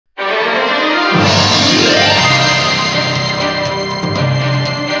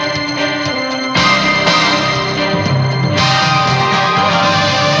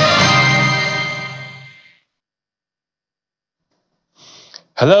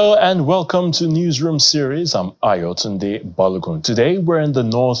Hello and welcome to Newsroom series. I'm Ayotunde Balogun. Today we're in the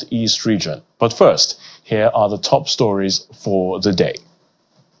Northeast region. But first, here are the top stories for the day.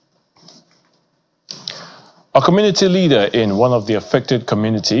 A community leader in one of the affected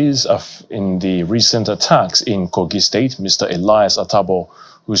communities in the recent attacks in Kogi State, Mr. Elias Atabo,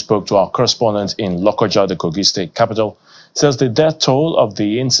 who spoke to our correspondent in Lokoja, the Kogi State capital, says the death toll of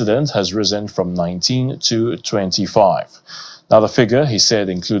the incident has risen from 19 to 25. Now, the figure, he said,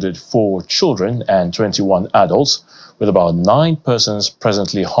 included 4 children and 21 adults, with about 9 persons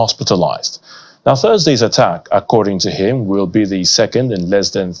presently hospitalized. Now, Thursday's attack, according to him, will be the second in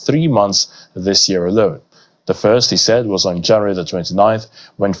less than 3 months this year alone. The first, he said, was on January the 29th,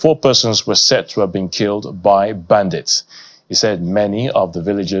 when 4 persons were said to have been killed by bandits. He said many of the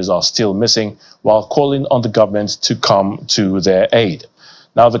villagers are still missing, while calling on the government to come to their aid.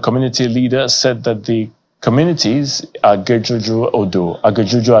 Now, the community leader said that the communities Agejuju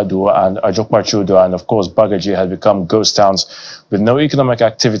Ado, and Ajokpachi Odo, and of course Bagaji had become ghost towns with no economic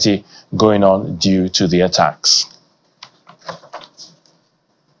activity going on due to the attacks.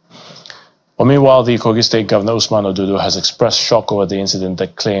 Well, meanwhile, the Kogi State Governor Usman Ododo has expressed shock over the incident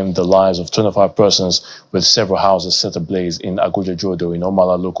that claimed the lives of 25 persons, with several houses set ablaze in Agejuju Odo in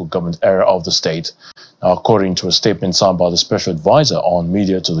Omala local government area of the state. Now, according to a statement signed by the special advisor on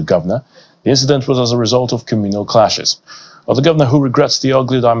media to the governor, the incident was as a result of communal clashes. Well, the governor, who regrets the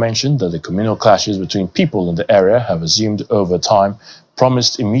ugly dimension that the communal clashes between people in the area have assumed over time,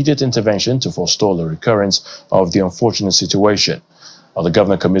 promised immediate intervention to forestall the recurrence of the unfortunate situation. Well, the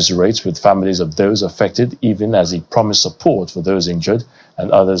governor commiserates with families of those affected, even as he promised support for those injured and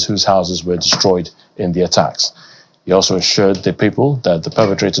others whose houses were destroyed in the attacks. He also assured the people that the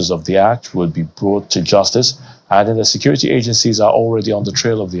perpetrators of the act would be brought to justice, adding that security agencies are already on the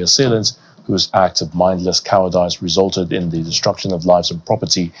trail of the assailants whose acts of mindless cowardice resulted in the destruction of lives and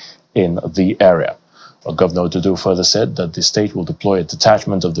property in the area. Well, Governor Ododo further said that the state will deploy a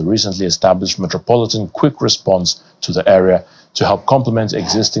detachment of the recently established Metropolitan Quick Response to the area to help complement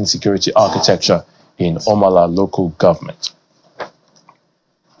existing security architecture in Omala local government.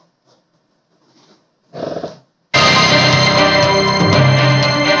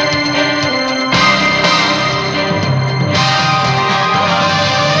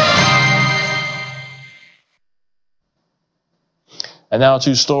 And now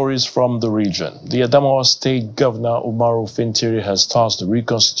 2 stories from the region. The Adamawa State Governor Umaru Fintiri has tasked the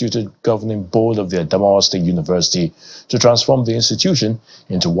reconstituted governing board of the Adamawa State University to transform the institution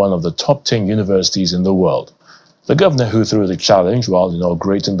into one of the top 10 universities in the world. The governor, who threw the challenge while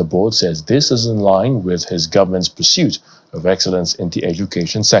inaugurating the board, says this is in line with his government's pursuit of excellence in the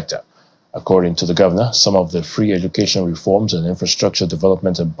education sector. According to the governor, some of the free education reforms and infrastructure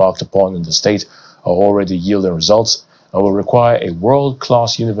development embarked upon in the state are already yielding results, and will require a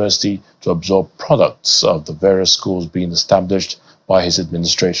world-class university to absorb products of the various schools being established by his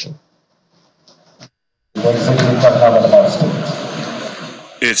administration.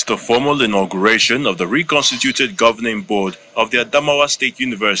 It's the formal inauguration of the reconstituted governing board of the Adamawa State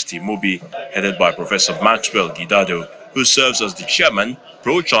University, Mobi, headed by Professor Maxwell Gidado, who serves as the chairman,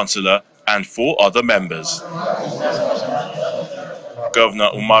 pro-chancellor, and 4 other members. Governor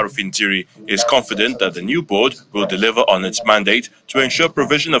Umaru Fintiri is confident that the new board will deliver on its mandate to ensure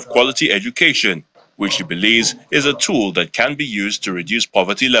provision of quality education, which he believes is a tool that can be used to reduce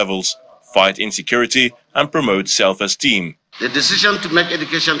poverty levels, fight insecurity, and promote self-esteem. The decision to make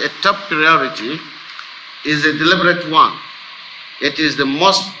education a top priority is a deliberate one. It is the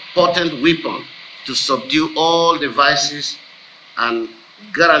most potent weapon to subdue all the vices and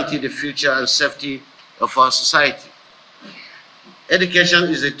guarantee the future and safety of our society. Education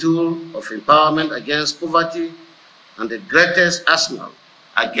is a tool of empowerment against poverty and the greatest arsenal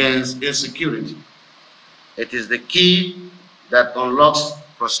against insecurity. It is the key that unlocks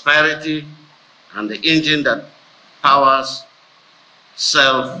prosperity and the engine that powers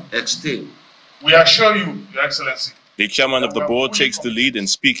self-esteem. We assure you, Your Excellency. The chairman of the board takes the lead in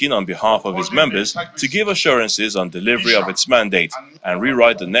speaking on behalf of his members to give assurances on delivery of its mandate and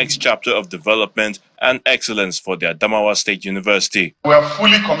rewrite the next chapter of development and excellence for the Adamawa State University. We are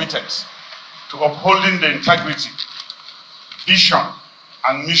fully committed to upholding the integrity, vision,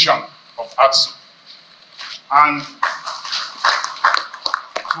 and mission of ATSU, and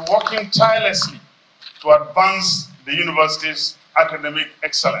to working tirelessly to advance the university's academic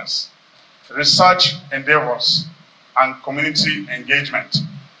excellence, research endeavors, and community engagement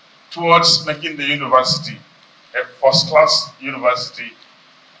towards making the university a first-class university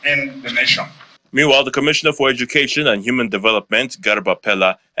in the nation. Meanwhile, the Commissioner for Education and Human Development, Garba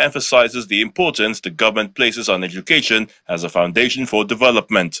Pella, emphasizes the importance the government places on education as a foundation for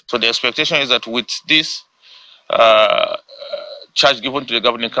development. So the expectation is that with this charge given to the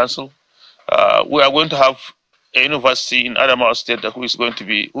governing council, we are going to have a university in Adamawa State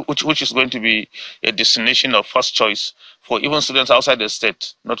which is going to be a destination of first choice for even students outside the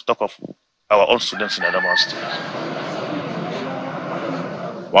state, not to talk of our own students in Adamawa State.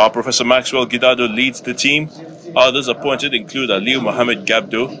 While Professor Maxwell Gidado leads the team, others appointed include Aliu Mohamed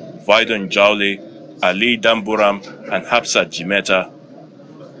Gabdo, Vidon Jaule, Ali Damburam, and Hapsat Jimeta.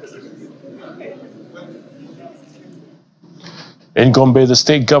 In Gombe, the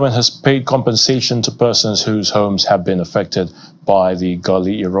state government has paid compensation to persons whose homes have been affected by the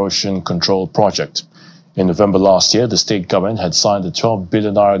Gully Erosion Control Project. In November last year, the state government had signed a 12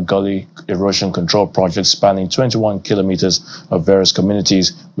 billion naira Gully Erosion Control Project spanning 21 kilometers of various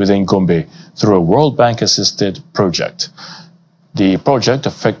communities within Gombe through a World Bank-assisted project. The project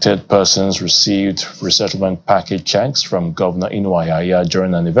affected persons received resettlement package checks from Governor Inuwa Yahaya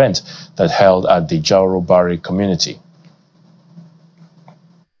during an event that held at the Jauro Bari community.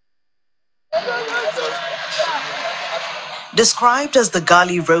 Described as the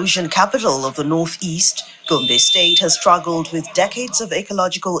Gully erosion capital of the northeast, Gombe State has struggled with decades of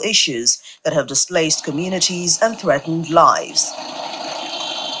ecological issues that have displaced communities and threatened lives.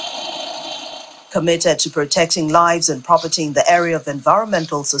 Committed to protecting lives and property in the area of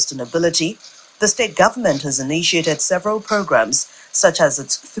environmental sustainability, the state government has initiated several programs, such as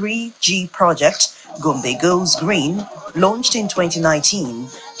its 3G project, Gombe Goes Green, launched in 2019,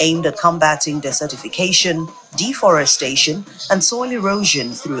 aimed at combating desertification, deforestation, and soil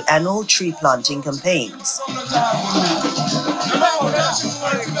erosion through annual tree planting campaigns.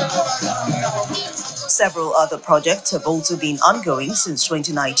 Several other projects have also been ongoing since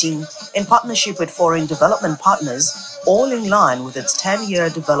 2019 in partnership with foreign development partners, all in line with its 10-year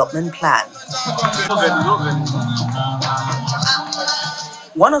development plan.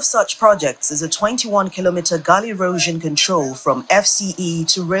 One of such projects is a 21-kilometer gully erosion control from FCE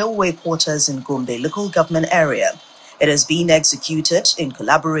to railway quarters in Gombe local government area. It has been executed in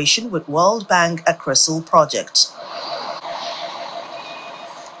collaboration with World Bank Accresal Project.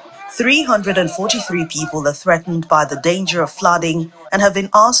 343 people are threatened by the danger of flooding and have been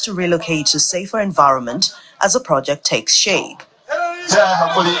asked to relocate to safer environment as the project takes shape.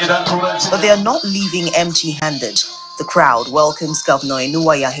 But they are not leaving empty-handed. The crowd welcomes Governor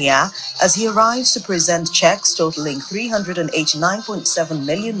Inuwa Yahaya as he arrives to present checks totaling 389.7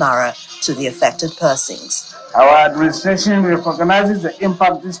 million naira to the affected persons. Our administration recognizes the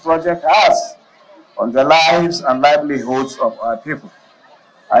impact this project has on the lives and livelihoods of our people,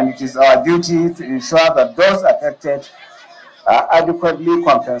 and it is our duty to ensure that those affected are adequately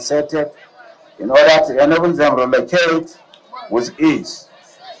compensated in order to enable them to relocate with ease.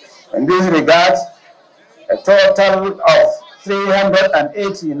 In this regard, a total of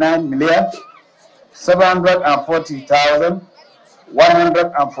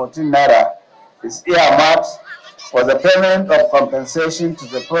 389,740,114 naira is earmarked for the payment of compensation to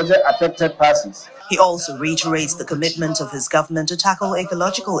the project-affected persons. He also reiterates the commitment of his government to tackle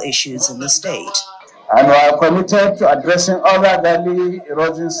ecological issues in the state. And we are committed to addressing other gully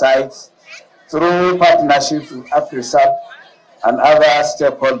erosion sites through partnerships with Accresal and other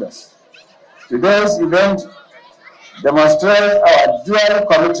stakeholders. Today's event demonstrates our dual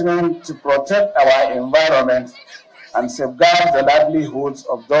commitment to protect our environment and safeguard the livelihoods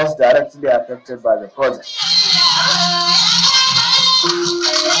of those directly affected by the project.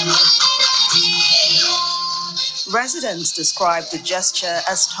 Residents describe the gesture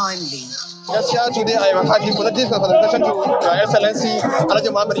as timely. Today I am happy for this presentation to Your Excellency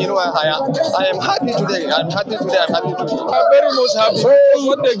Alhaji Muhammad Inuwa Yahaya. I am happy today. I'm very much happy.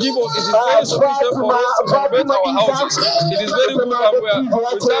 What they give us is very sufficient for us to renovate our houses. It is very good, and we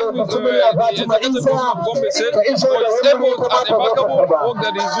start with the executive of Gombe State for its effort and remarkable work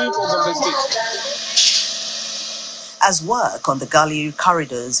that is doing for Gombe State. As work on the gully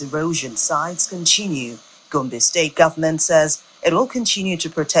corridors erosion sites continue, Gombe State government says it will continue to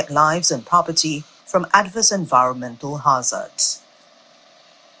protect lives and property from adverse environmental hazards.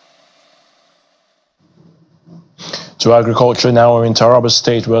 To agriculture now, we're in Taraba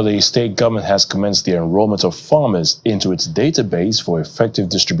State, where the state government has commenced the enrollment of farmers into its database for effective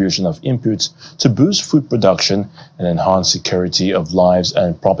distribution of inputs to boost food production and enhance security of lives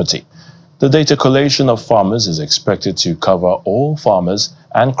and property. The data collation of farmers is expected to cover all farmers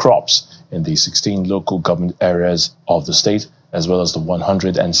and crops in the 16 local government areas of the state, as well as the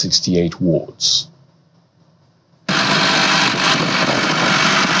 168 wards.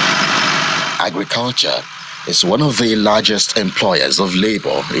 agriculture is one of the largest employers of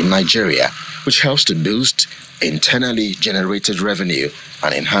labor in Nigeria, which helps to boost internally generated revenue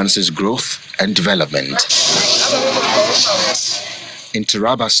and enhances growth and development. In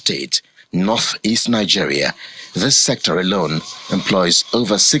Taraba State, northeast Nigeria, this sector alone employs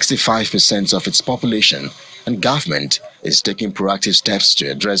over 65% of its population, and government is taking proactive steps to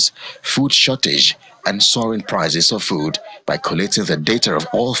address food shortage and soaring prices of food by collating the data of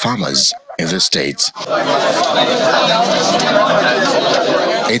all farmers in the state.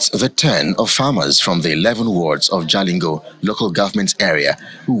 It's the turn of farmers from the 11 wards of Jalingo local government area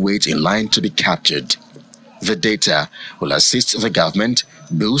who wait in line to be captured. The data will assist the government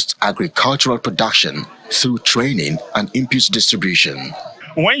boost agricultural production through training and input distribution.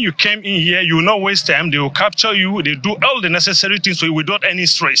 When you came in here, you will not waste time. They will capture you. They do all the necessary things so you without any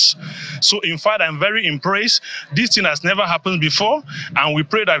stress. So, in fact, I'm very impressed. This thing has never happened before, and we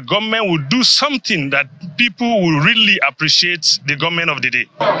pray that government will do something that people will really appreciate the government of the day.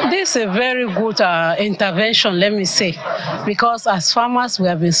 This is a very good intervention, let me say, because as farmers, we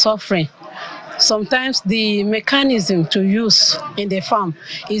have been suffering. Sometimes the mechanism to use in the farm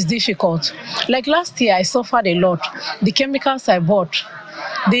is difficult. Like last year, I suffered a lot. The chemicals I bought,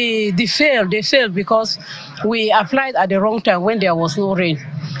 they failed because we applied at the wrong time when there was no rain.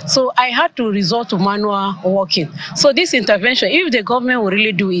 So I had to resort to manual working. So this intervention, if the government will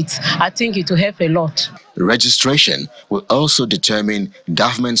really do it, I think it will help a lot. Registration will also determine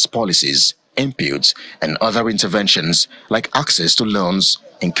government's policies, inputs, and other interventions like access to loans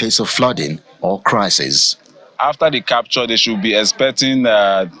in case of flooding or crisis. After the capture, they should be expecting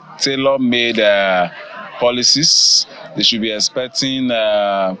tailor-made policies. They should be expecting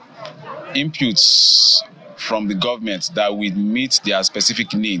inputs from the government that will meet their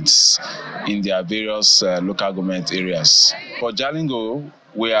specific needs in their various local government areas. For Jalingo,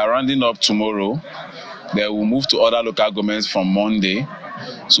 we are rounding up tomorrow. They will move to other local governments from Monday.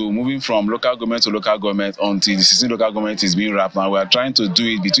 So moving from local government to local government until the 16 local government is being wrapped. Now we are trying to do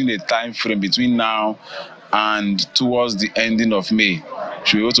it between the time frame between now and towards the ending of May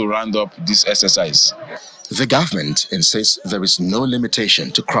to be able to round up this exercise. The government insists there is no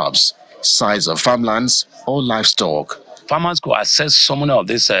limitation to crops, size of farmlands or livestock. Farmers could access some of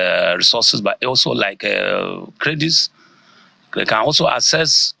these resources, but also like credits. They can also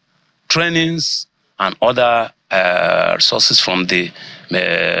access trainings and other resources from the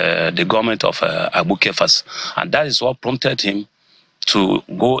government of Abu Kefas. And that is what prompted him to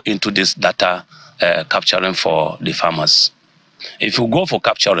go into this data capturing for the farmers. If you go for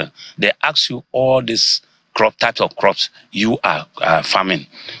capturing, they ask you all these types of crops you are farming.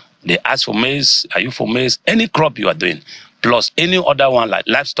 They ask for maize, are you for maize? Any crop you are doing, plus any other one like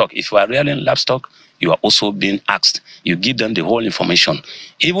livestock. If you are rearing livestock, you are also being asked. You give them the whole information.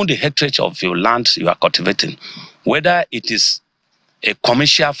 Even the hectare of your land you are cultivating, whether it is a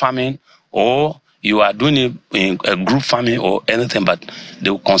commercial farming or you are doing a group farming or anything, but they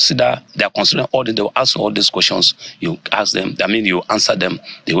are considering all they will ask all these questions. You ask them, you answer them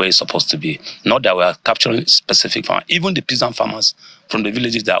the way it's supposed to be. Not that we are capturing specific farmers. Even the peasant farmers from the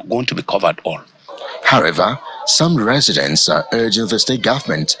villages, they are going to be covered all. However, some residents are urging the state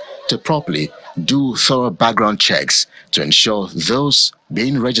government to properly do thorough background checks to ensure those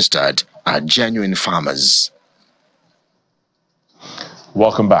being registered are genuine farmers.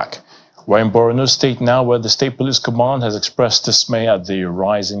 Welcome back. We're in Borno State now, where the State Police Command has expressed dismay at the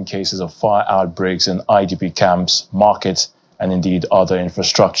rising cases of fire outbreaks in IDP camps, markets, and indeed other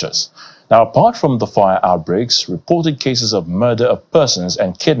infrastructures. Now, apart from the fire outbreaks, reported cases of murder of persons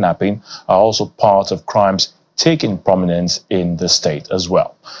and kidnapping are also part of crimes taking prominence in the state as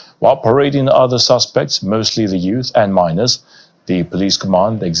well. While parading other suspects, mostly the youth and minors, the police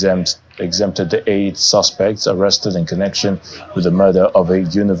command exempted the 8 suspects arrested in connection with the murder of a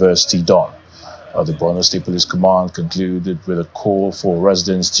university don. The Borno State Police Command concluded with a call for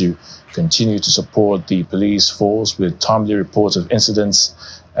residents to continue to support the police force with timely reports of incidents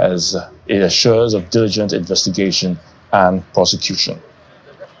as it assures of diligent investigation and prosecution.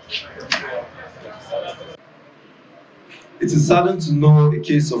 It is saddening to know a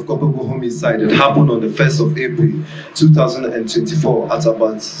case of culpable homicide that happened on the 1st of April 2024 at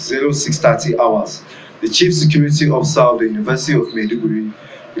about 06:30 hours. The Chief Security Officer of the University of Maiduguri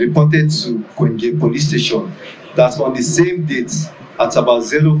reported to Kwenge Police Station that on the same date at about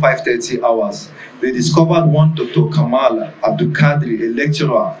 05:30 hours, they discovered one Dr. Kamal Abdulkadri, a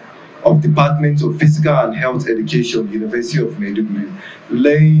lecturer of Department of Physical and Health Education, University of Maiduguri,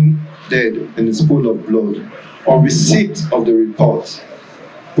 laying dead in a pool of blood. On receipt of the report,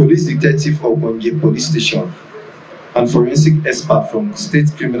 Police Detective of Kwenge Police Station and forensic expert from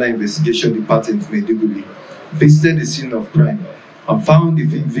State Criminal Investigation Department, Maiduguri, visited the scene of crime and found the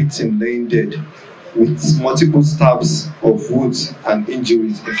victim laying dead with multiple stabs of wood and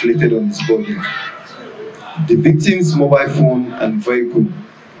injuries inflicted on his body. The victim's mobile phone and vehicle,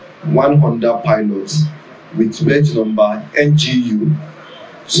 one Honda Pilot with reg number NGU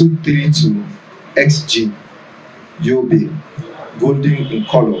 232XG, Yobe, golden in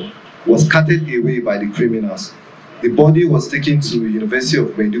color, was carted away by the criminals. The body was taken to University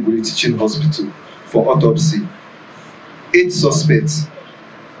of Maiduguri Teaching Hospital for autopsy. 8 suspects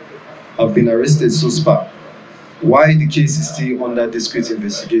have been arrested so far, while the case is still under discreet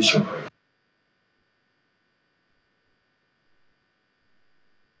investigation.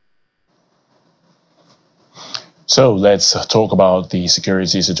 So let's talk about the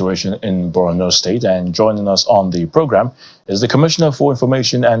security situation in Borno State, and joining us on the program is the Commissioner for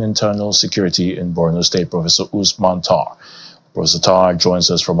Information and Internal Security in Borno State, Professor Usman Tar. Professor Tar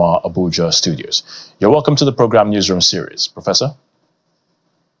joins us from our Abuja studios. You're welcome to the program Newsroom series. Professor?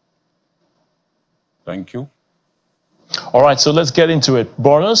 Thank you. All right, so let's get into it.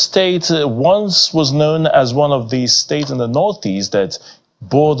 Borno State once was known as one of the states in the northeast that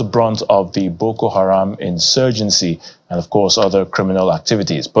bore the brunt of the Boko Haram insurgency and, of course, other criminal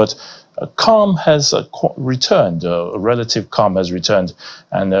activities. But calm has returned, a relative calm has returned,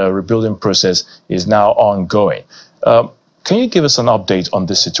 and the rebuilding process is now ongoing. Can you give us an update on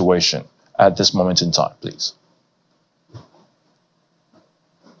this situation at this moment in time, please?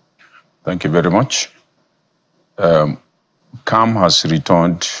 Thank you very much. Calm has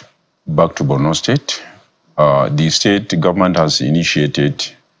returned back to Borno State. The state government has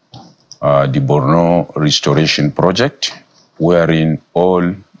initiated the Borno Restoration Project, wherein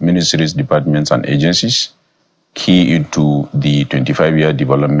all ministries, departments, and agencies key into the 25-year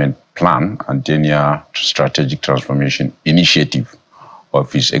development plan and 10-year strategic transformation initiative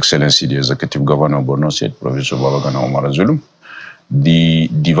of His Excellency, the Executive Governor of Borno State, Professor Babagana Umar Zulum. The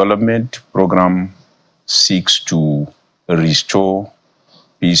development program seeks to restore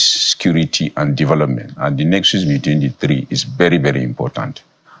peace, security, and development. And the nexus between the three is very, very important.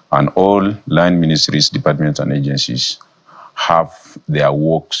 And all line ministries, departments, and agencies have their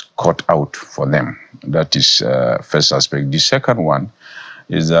works cut out for them. That is first aspect. The second one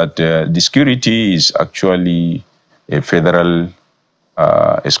is that the security is actually a federal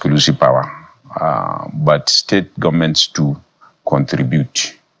exclusive power, but state governments too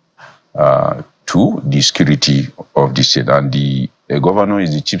contribute to the security of the state. And the governor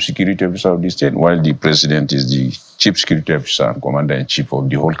is the chief security officer of the state, while the president is the chief security officer and commander-in-chief of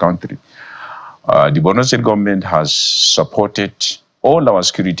the whole country. The Borno State government has supported all our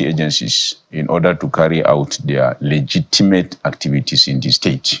security agencies in order to carry out their legitimate activities in the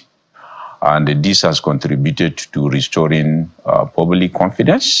state. And this has contributed to restoring public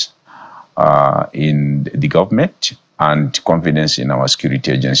confidence in the government and confidence in our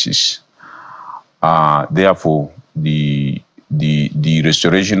security agencies. Therefore, the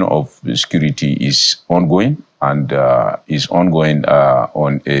restoration of the security is ongoing, and is ongoing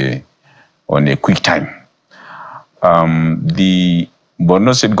on a quick time. The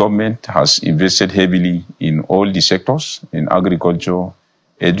Borno State government has invested heavily in all the sectors, in agriculture,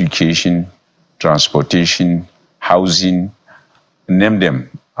 education, transportation, housing, name them.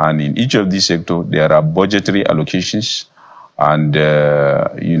 And in each of these sectors, there are budgetary allocations, and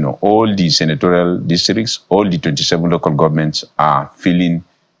all the senatorial districts, all the 27 local governments are feeling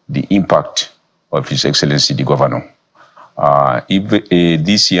the impact of His Excellency the Governor.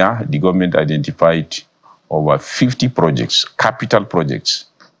 This year, the government identified over 50 projects, capital projects,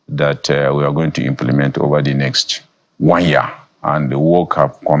 that we are going to implement over the next 1 year. And the work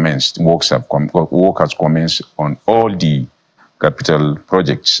has commenced on all the capital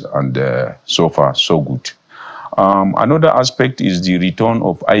projects, and so far, so good. Another aspect is the return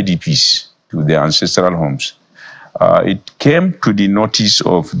of IDPs to their ancestral homes. It came to the notice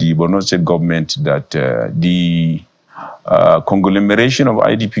of the Borno State government that the conglomeration of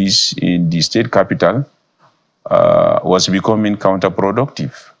IDPs in the state capital was becoming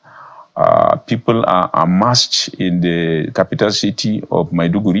counterproductive. People are amassed in the capital city of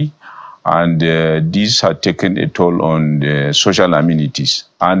Maiduguri, and this had taken a toll on the social amenities,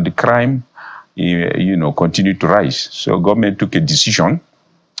 and the crime continued to rise. So government took a decision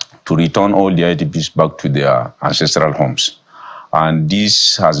to return all the IDPs back to their ancestral homes. And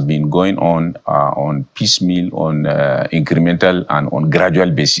this has been going on piecemeal, on incremental, and on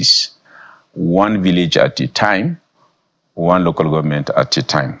gradual basis. One village at a time, one local government at a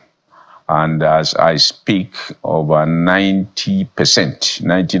time. And as I speak, over 90%,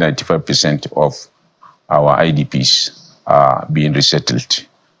 95% of our IDPs are being resettled.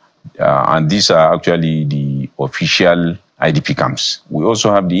 And these are actually the official IDP camps. We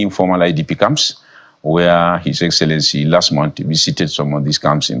also have the informal IDP camps, where His Excellency last month visited some of these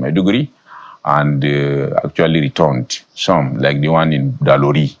camps in Maiduguri and actually returned some, like the one in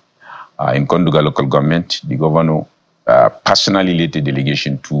Dalori. In Konduga local government, the governor personally led a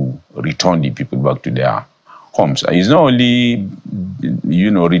delegation to return the people back to their homes. It's not only,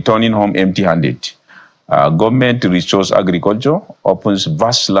 returning home empty-handed. Government restores agriculture, opens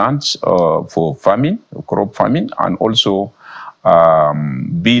vast lands for farming, crop farming, and also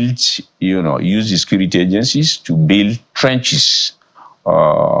builds, use the security agencies to build trenches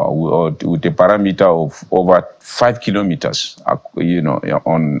with a parameter of over 5 kilometers,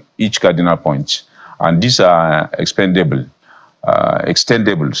 on each cardinal point. And these are extendable,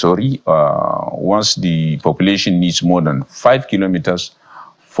 once the population needs more than 5 kilometers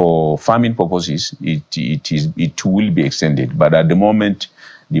for farming purposes, it will be extended. But at the moment,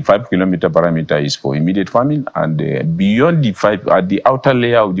 the 5 kilometer parameter is for immediate farming, and beyond the 5, at the outer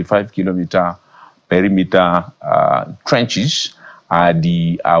layer of the 5 kilometer perimeter trenches are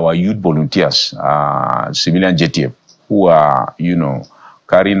our youth volunteers, civilian JTF, who are,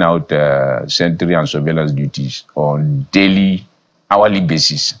 carrying out sentry and surveillance duties on daily, hourly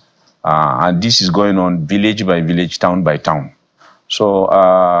basis. And this is going on village by village, town by town. So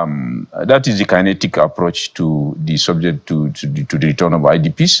that is the kinetic approach to the subject to the return of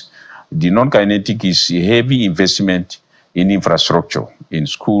IDPs. The non-kinetic is a heavy investment in infrastructure, in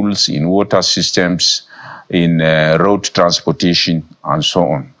schools, in water systems, in road transportation, and so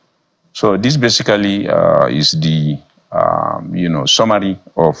on. So this basically is the summary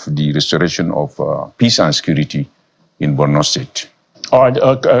of the restoration of peace and security in Borno State. All right,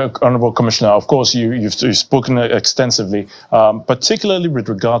 Honorable Commissioner, of course, you've spoken extensively, particularly with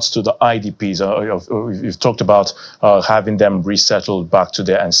regards to the IDPs. You've talked about having them resettled back to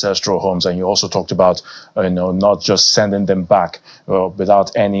their ancestral homes, and you also talked about, not just sending them back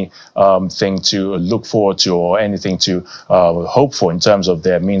without any thing to look forward to or anything to hope for in terms of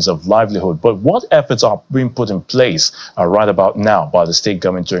their means of livelihood. But what efforts are being put in place right about now by the state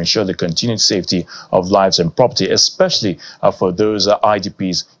government to ensure the continued safety of lives and property, especially for those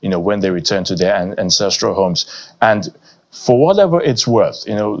IDPs, when they return to their ancestral homes? And for whatever it's worth,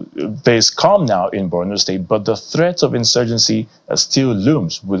 there's calm now in Borno State, but the threat of insurgency still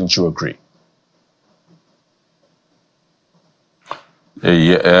looms. Wouldn't you agree?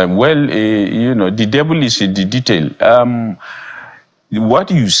 The devil is in the detail. What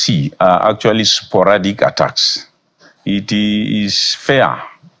you see are actually sporadic attacks. It is fair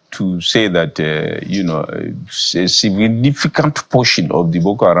to say that, a significant portion of the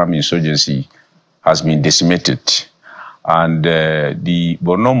Boko Haram insurgency has been decimated. And the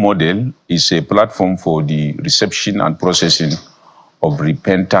Borno model is a platform for the reception and processing of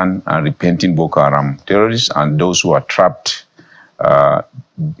repentant and repenting Boko Haram terrorists and those who are trapped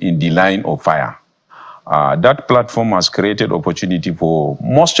in the line of fire. That platform has created opportunity for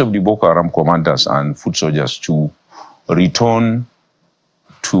most of the Boko Haram commanders and foot soldiers to return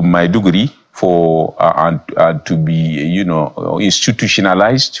to Maiduguri for and to be,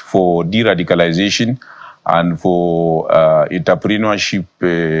 institutionalized for de-radicalization and for entrepreneurship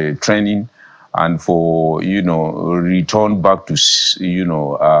training and for, return back to,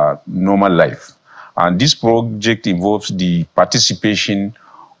 normal life. And this project involves the participation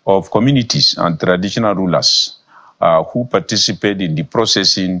of communities and traditional rulers who participate in the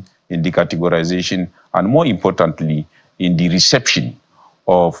processing, in the categorization, and more importantly, in the reception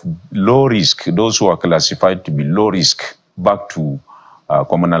of low risk, those who are classified to be low risk, back to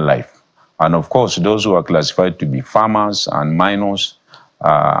communal life. And of course, those who are classified to be farmers and minors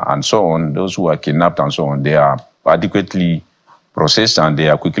and so on, those who are kidnapped and so on, they are adequately processed and they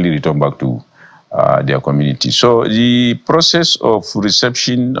are quickly returned back to their community. So the process of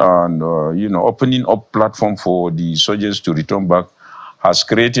reception and, opening up platform for the soldiers to return back has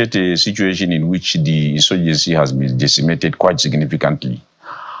created a situation in which the insurgency has been decimated quite significantly.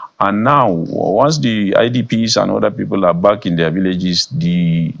 And now, once the IDPs and other people are back in their villages,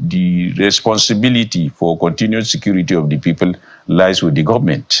 the responsibility for continued security of the people lies with the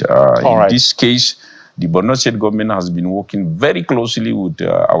government. In this case, the Borno State government has been working very closely with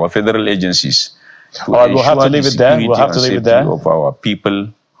our federal agencies to we'll have to leave it there. We'll have to leave it there. Of our people.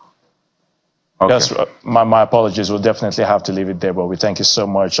 Okay. Yes, my apologies. We'll definitely have to leave it there, but we thank you so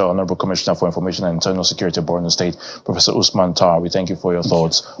much, Honorable Commissioner for Information and Internal Security of Borno State, Professor Usman Tar. We thank you for your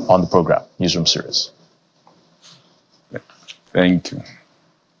thoughts on the program, Newsroom Series. Thank you.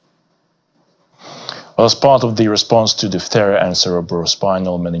 Well, as part of the response to diphtheria and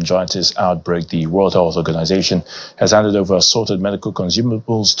cerebrospinal meningitis outbreak, the World Health Organization has handed over assorted medical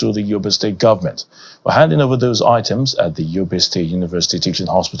consumables to the Yobe State government. We're handing over those items at the Yobe State University Teaching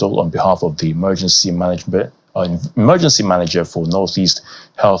Hospital on behalf of the emergency manager for Northeast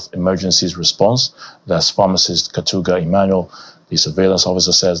Health Emergencies Response. That's pharmacist Katuga Emmanuel. The surveillance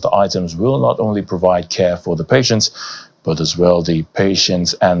officer says the items will not only provide care for the patients, but as well the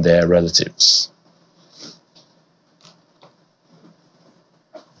patients and their relatives.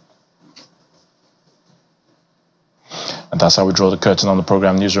 And that's how we draw the curtain on the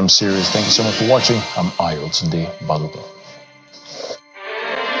program Newsroom series. Thank you so much for watching. I'm Ayo Tunde Balogun.